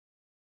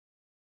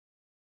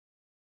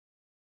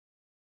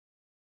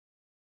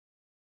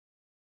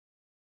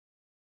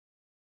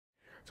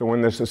So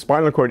when there's a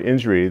spinal cord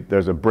injury,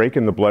 there's a break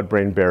in the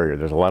blood-brain barrier.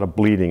 There's a lot of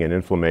bleeding and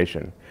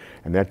inflammation.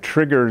 And that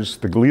triggers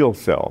the glial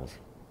cells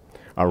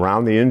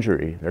around the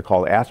injury, they're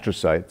called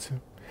astrocytes,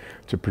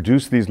 to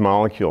produce these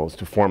molecules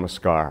to form a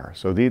scar.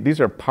 So these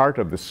are part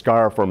of the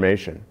scar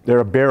formation. They're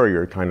a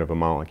barrier kind of a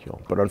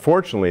molecule. But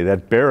unfortunately,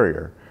 that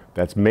barrier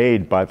that's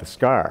made by the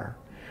scar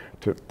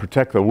to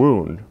protect the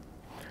wound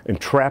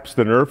entraps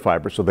the nerve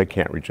fibers so they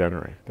can't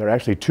regenerate. There are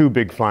actually two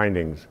big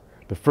findings.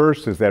 The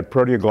first is that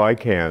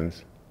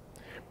proteoglycans,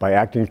 by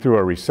acting through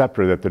a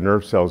receptor that the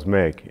nerve cells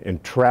make,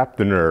 entrap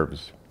the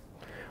nerves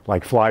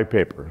like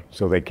flypaper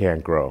so they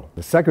can't grow.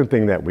 The second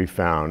thing that we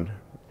found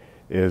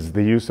is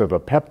the use of a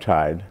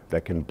peptide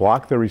that can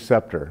block the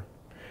receptor,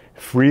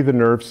 free the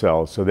nerve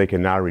cells so they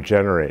can now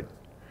regenerate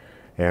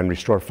and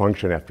restore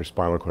function after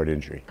spinal cord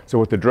injury. So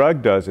what the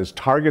drug does is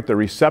target the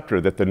receptor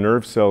that the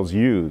nerve cells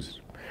use.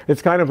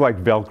 It's kind of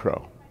like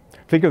Velcro.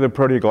 Think of the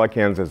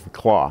proteoglycans as the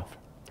cloth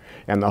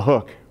and the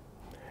hook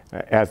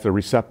as the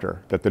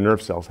receptor that the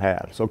nerve cells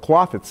have. So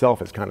cloth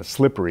itself is kind of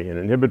slippery and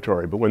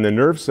inhibitory, but when the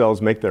nerve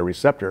cells make their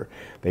receptor,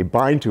 they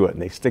bind to it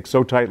and they stick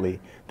so tightly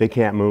they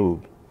can't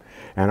move.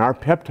 And our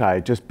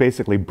peptide just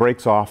basically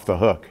breaks off the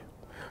hook.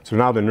 So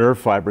now the nerve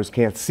fibers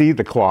can't see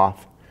the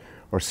cloth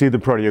or see the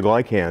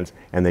proteoglycans,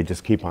 and they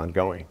just keep on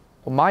going.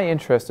 Well, my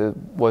interest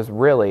was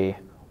really,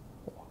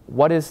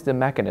 what is the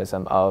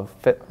mechanism of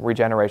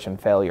regeneration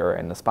failure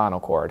in the spinal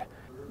cord?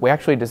 We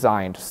actually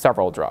designed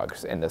several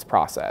drugs in this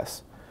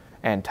process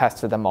and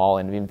tested them all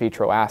in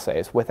vitro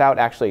assays without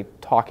actually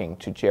talking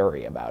to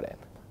Jerry about it.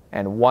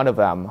 And one of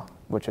them,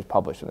 which is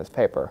published in this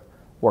paper,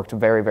 worked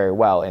very, very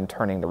well in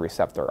turning the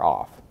receptor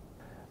off.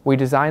 We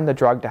designed the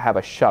drug to have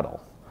a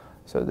shuttle.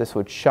 So this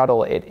would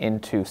shuttle it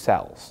into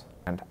cells.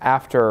 And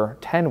after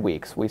 10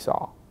 weeks, we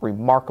saw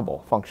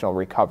remarkable functional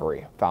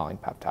recovery following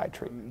peptide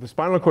treatment. The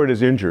spinal cord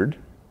is injured.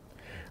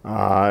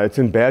 It's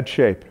in bad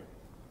shape.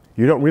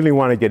 You don't really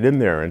want to get in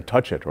there and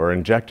touch it or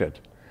inject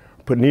it,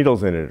 put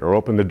needles in it or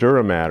open the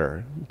dura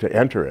mater to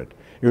enter it.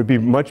 It would be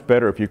much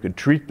better if you could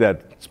treat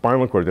that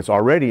spinal cord that's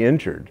already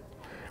injured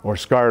or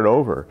scarred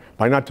over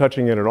by not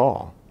touching it at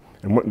all.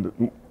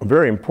 And a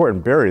very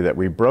important barrier that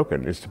we've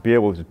broken is to be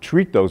able to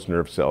treat those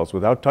nerve cells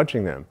without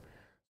touching them.